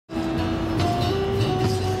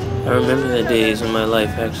I remember the days when my life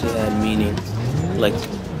actually had meaning, like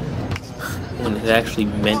when it actually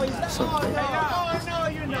meant something.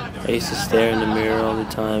 I used to stare in the mirror all the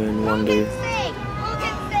time and wonder,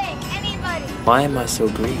 why am I so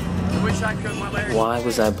great? Why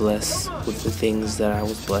was I blessed with the things that I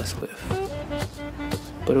was blessed with?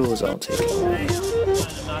 But it was all taken away.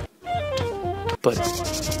 But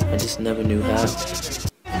I just never knew how.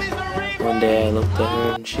 One day I looked at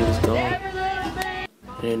her and she was gone.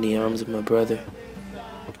 And in the arms of my brother.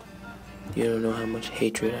 You don't know how much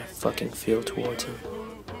hatred I fucking feel towards him.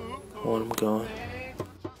 I want him gone.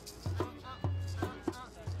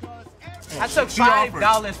 I took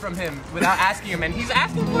 $5 from him without asking him, and he's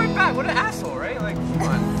asking for it back. What an asshole, right? Like, come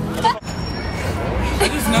on. I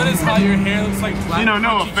just noticed how your hair looks like black. You know,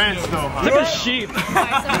 no offense though. Look at sheep.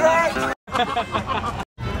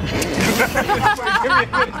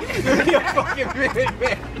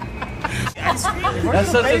 That's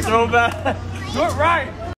such a throwback. Do it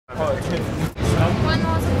right. I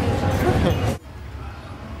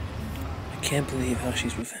can't believe how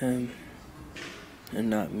she's with him and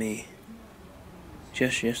not me.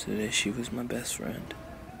 Just yesterday she was my best friend.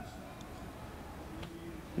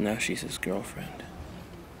 Now she's his girlfriend.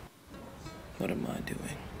 What am I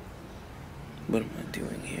doing? What am I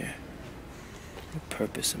doing here? What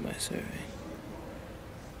purpose am I serving?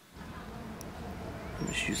 I'm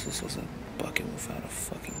as useless as a bucket without a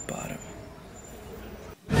fucking bottom.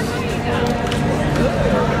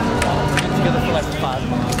 Together for like 5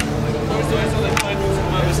 months.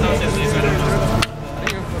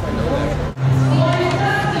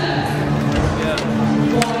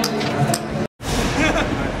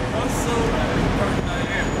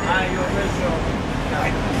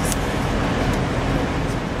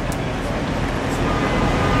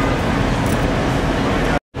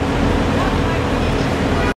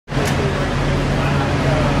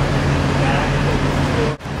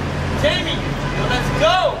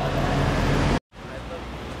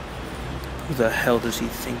 Who the hell does he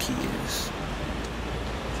think he is?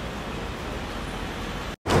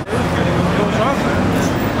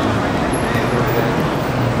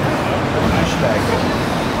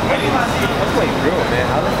 That's like real, man.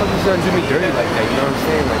 How the fuck is he gonna do me dirty like that? You know what I'm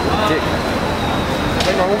saying? Like, dick.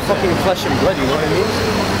 Like my own fucking flesh and blood, you know what I mean?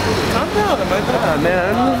 Calm down, Man,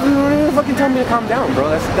 I don't even fucking tell me to calm down, bro.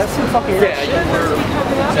 That's some fucking real shit. This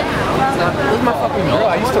is my fucking girl.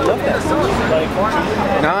 I used to love that stuff.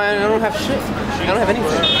 Now I don't have shit. I don't have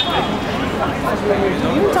anything.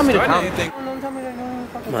 You don't tell me to calm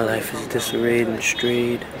down. My life is disarrayed and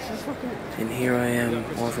strayed, and here I am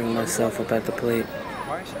offering myself up at the plate,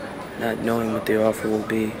 not knowing what the offer will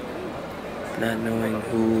be, not knowing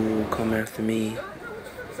who will come after me,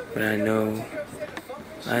 but I know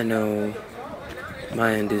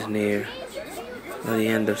my end is near, or the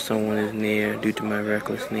end of someone is near due to my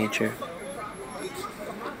reckless nature,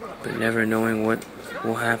 but never knowing what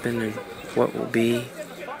will happen and what will be,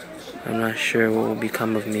 I'm not sure what will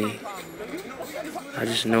become of me. I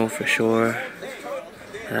just know for sure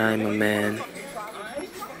that I am a man.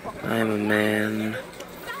 I am a man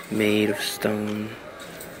made of stone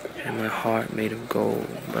and my heart made of gold,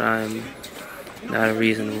 but I am not a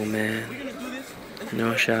reasonable man,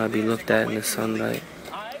 nor shall I be looked at in the sunlight,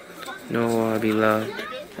 nor will I be loved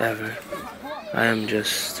ever. I am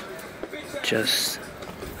just a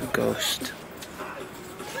ghost.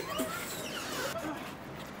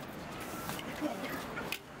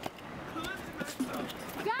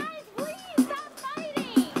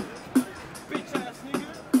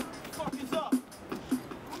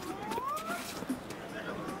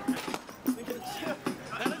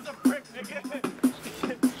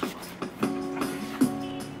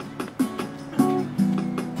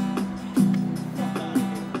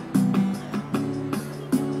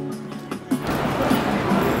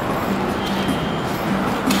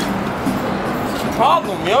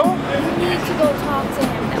 Problem, yo? We need to go talk to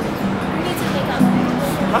him. We need to make up.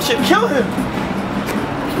 I should kill him.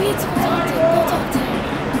 We need to go talk to him. Go talk to him.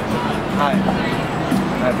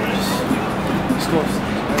 Alright, bitches. Let's go.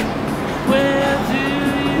 Where do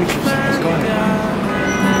you find God?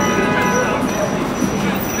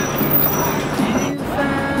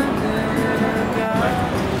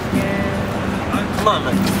 Come on,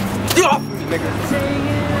 man. Get off of me, nigga.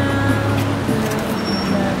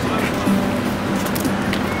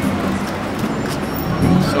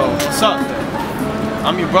 So, what's up?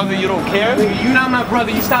 I'm your brother, you don't care? Nigga, you not my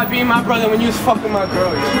brother. You stopped being my brother when you was fucking my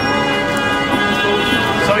girl, yo.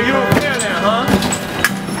 So you don't care then, huh?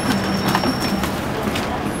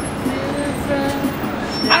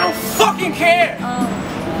 I don't fucking care!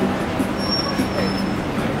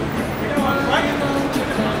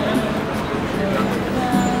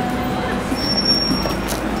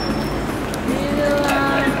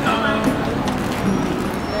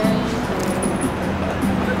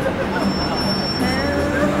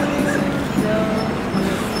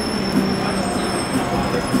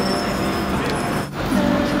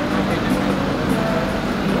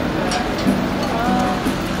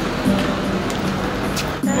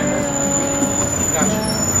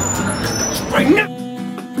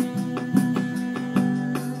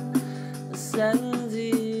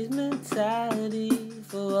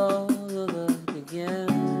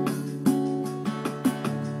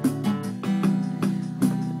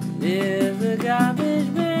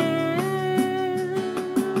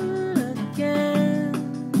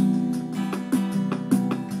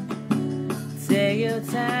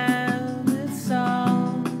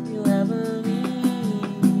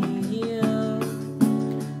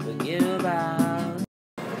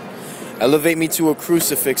 Elevate me to a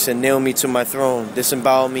crucifix and nail me to my throne.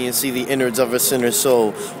 Disembowel me and see the innards of a sinner's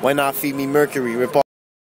soul. Why not feed me mercury, rip off